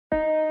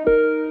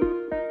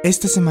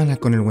Esta semana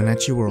con el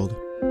Wenatchee World.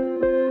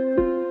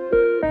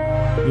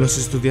 Los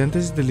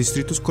estudiantes del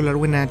Distrito Escolar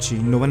Wenatchee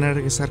no van a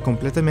regresar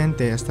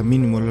completamente hasta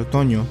mínimo el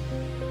otoño.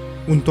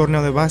 Un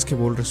torneo de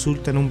básquetbol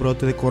resulta en un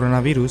brote de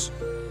coronavirus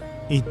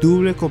y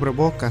doble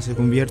cubrebocas se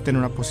convierte en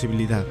una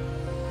posibilidad.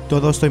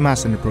 Todo esto y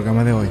más en el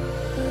programa de hoy.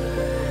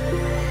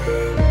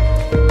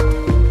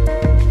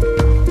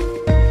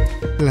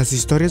 Las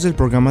historias del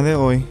programa de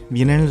hoy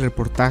vienen en el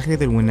reportaje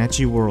del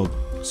Wenatchee World.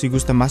 Si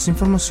gusta más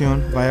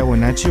información, vaya a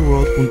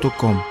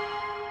wenatcheeworld.com.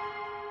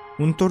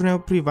 Un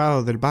torneo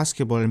privado del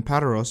básquetbol en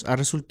Pateros ha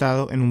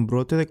resultado en un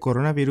brote de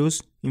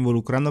coronavirus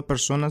involucrando a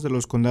personas de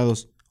los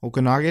condados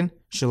Okanagan,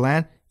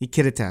 Chelan y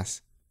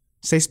Kittitas.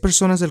 6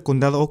 personas del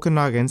condado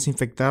Okanagan se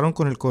infectaron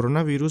con el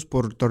coronavirus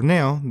por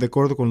Torneo, de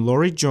acuerdo con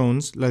Lori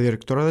Jones, la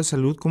directora de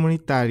salud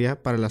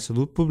comunitaria para la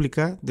salud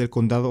pública del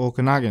condado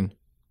Okanagan.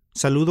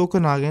 Salud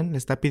Okanagan le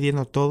está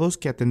pidiendo a todos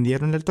que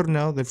atendieron el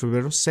torneo del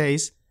febrero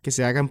 6 que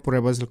se hagan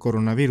pruebas del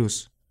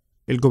coronavirus.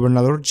 El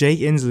gobernador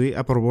Jay Inslee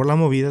aprobó la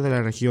movida de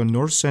la región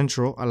North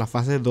Central a la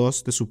fase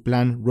 2 de su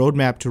plan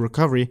Roadmap to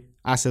Recovery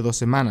hace 2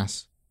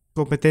 semanas.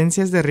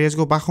 Competencias de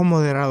riesgo bajo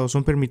moderado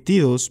son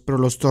permitidos, pero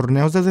los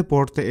torneos de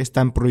deporte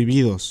están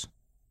prohibidos.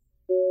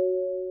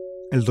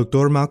 El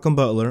Dr. Malcolm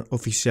Butler,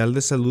 oficial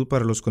de salud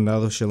para los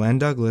condados Chelan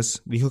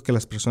Douglas, dijo que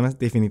las personas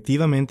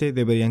definitivamente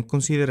deberían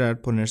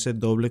considerar ponerse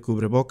doble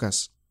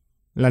cubrebocas.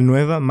 La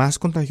nueva, más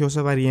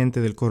contagiosa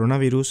variante del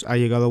coronavirus ha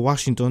llegado a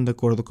Washington, de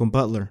acuerdo con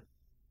Butler.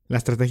 La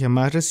estrategia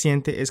más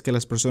reciente es que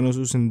las personas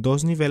usen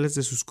 2 niveles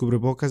de sus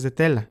cubrebocas de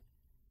tela.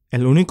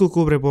 El único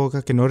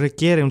cubreboca que no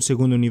requiere un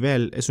segundo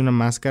nivel es una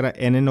máscara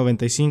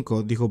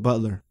N95, dijo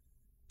Butler.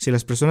 Si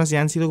las personas ya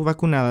han sido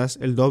vacunadas,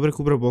 el doble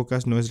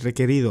cubrebocas no es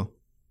requerido,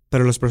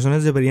 pero las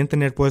personas deberían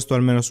tener puesto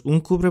al menos un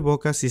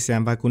cubrebocas si se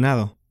han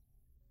vacunado.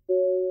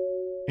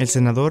 El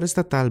senador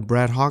estatal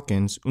Brad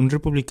Hawkins, un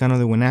republicano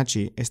de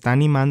Wenatchee, está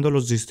animando a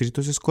los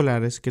distritos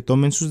escolares que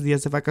tomen sus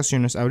días de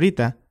vacaciones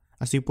ahorita,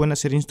 así pueden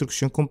hacer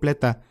instrucción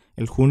completa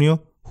el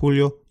junio,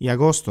 julio y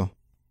agosto.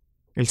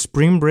 El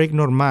Spring Break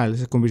normal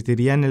se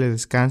convertiría en el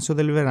descanso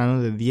del verano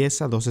de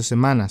 10 a 12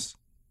 semanas.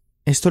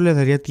 Esto le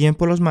daría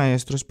tiempo a los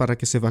maestros para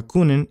que se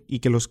vacunen y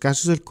que los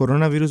casos del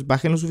coronavirus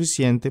bajen lo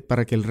suficiente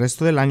para que el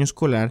resto del año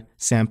escolar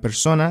sea en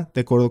persona,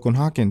 de acuerdo con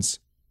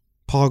Hawkins.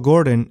 Paul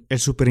Gordon, el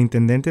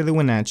superintendente de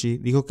Wenatchee,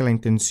 dijo que la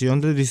intención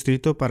del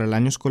distrito para el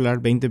año escolar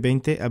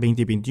 2020 a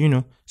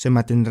 2021 se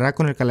mantendrá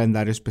con el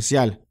calendario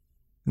especial.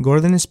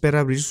 Gordon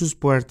espera abrir sus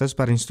puertas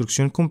para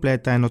instrucción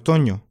completa en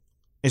otoño.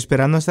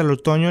 Esperando hasta el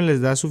otoño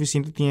les da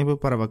suficiente tiempo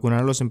para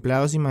vacunar a los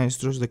empleados y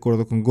maestros, de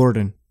acuerdo con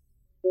Gordon.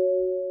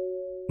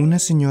 Una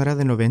señora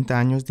de 90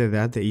 años de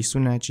edad de East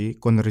Wenatchee,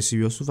 cuando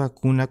recibió su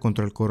vacuna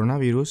contra el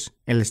coronavirus,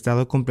 el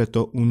estado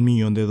completó 1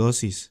 millón de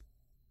dosis.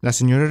 La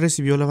señora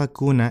recibió la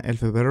vacuna el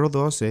febrero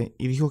 12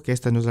 y dijo que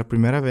esta no es la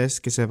primera vez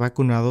que se ha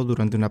vacunado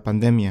durante una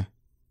pandemia.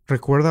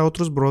 Recuerda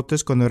otros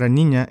brotes cuando era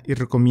niña y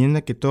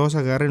recomienda que todos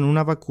agarren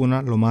una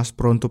vacuna lo más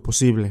pronto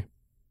posible.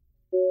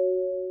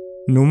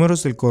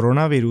 Números del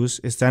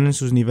coronavirus están en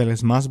sus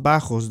niveles más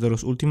bajos de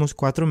los últimos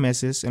 4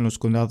 meses en los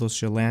condados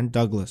Chelan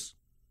Douglas.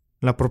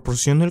 La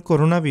proporción del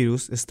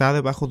coronavirus está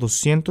debajo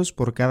 200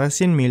 por cada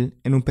 100,000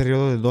 en un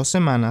periodo de 2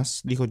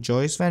 semanas, dijo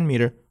Joyce Van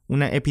Meter,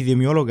 una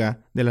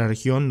epidemióloga de la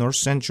región North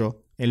Central,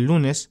 el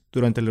lunes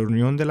durante la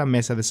reunión de la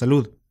mesa de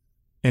salud.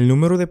 El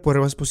número de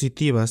pruebas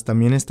positivas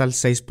también está al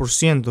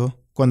 6%,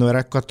 cuando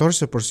era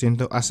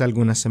 14% hace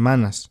algunas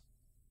semanas.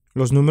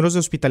 Los números de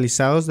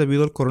hospitalizados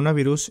debido al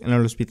coronavirus en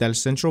el Hospital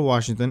Central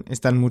Washington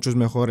están muchos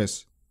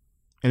mejores.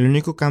 El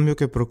único cambio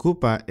que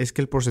preocupa es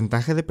que el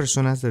porcentaje de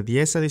personas de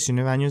 10 a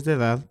 19 años de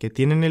edad que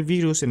tienen el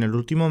virus en el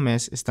último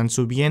mes están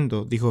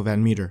subiendo, dijo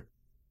Van Meter.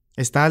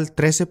 Está al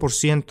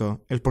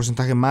 13%, el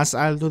porcentaje más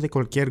alto de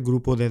cualquier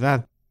grupo de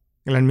edad.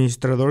 El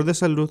administrador de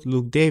salud,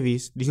 Luke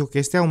Davis, dijo que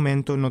este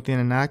aumento no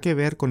tiene nada que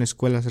ver con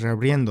escuelas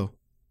reabriendo.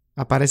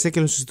 Parece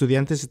que los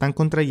estudiantes están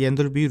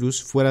contrayendo el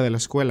virus fuera de la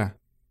escuela.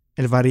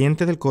 El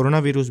variante del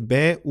coronavirus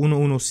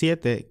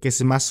B117, que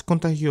es más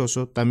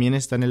contagioso, también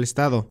está en el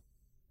estado.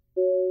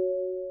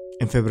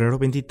 En febrero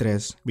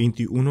 23,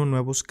 21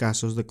 nuevos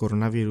casos de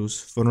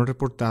coronavirus fueron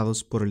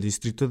reportados por el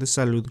Distrito de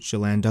Salud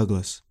Chelan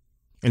Douglas.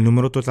 El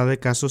número total de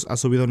casos ha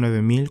subido a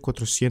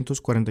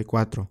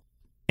 9,444.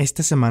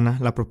 Esta semana,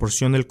 la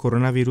proporción del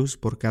coronavirus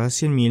por cada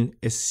 100,000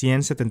 es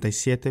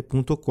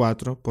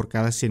 177.4 por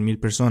cada 100,000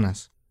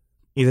 personas.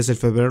 Y desde el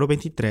febrero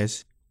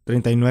 23,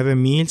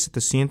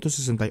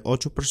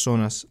 39,768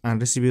 personas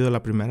han recibido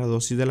la primera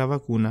dosis de la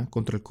vacuna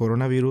contra el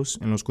coronavirus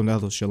en los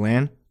condados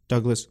Chelan,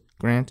 Douglas,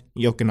 Grant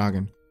y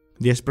Okanagan.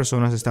 10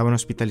 personas estaban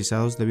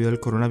hospitalizados debido al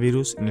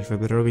coronavirus en el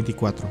febrero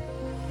 24.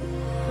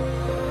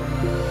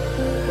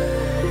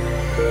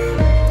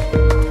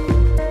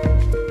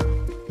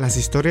 Las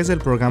historias del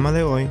programa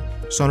de hoy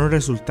son el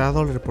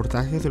resultado del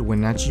reportaje del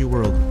Wenatchee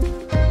World.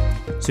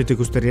 Si te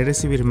gustaría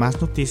recibir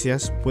más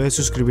noticias, puedes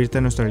suscribirte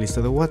a nuestra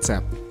lista de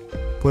WhatsApp.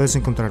 Puedes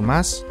encontrar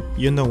más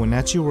yendo a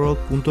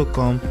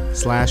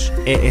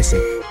wenatcheeworld.com/es.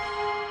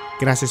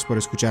 Gracias por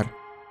escuchar.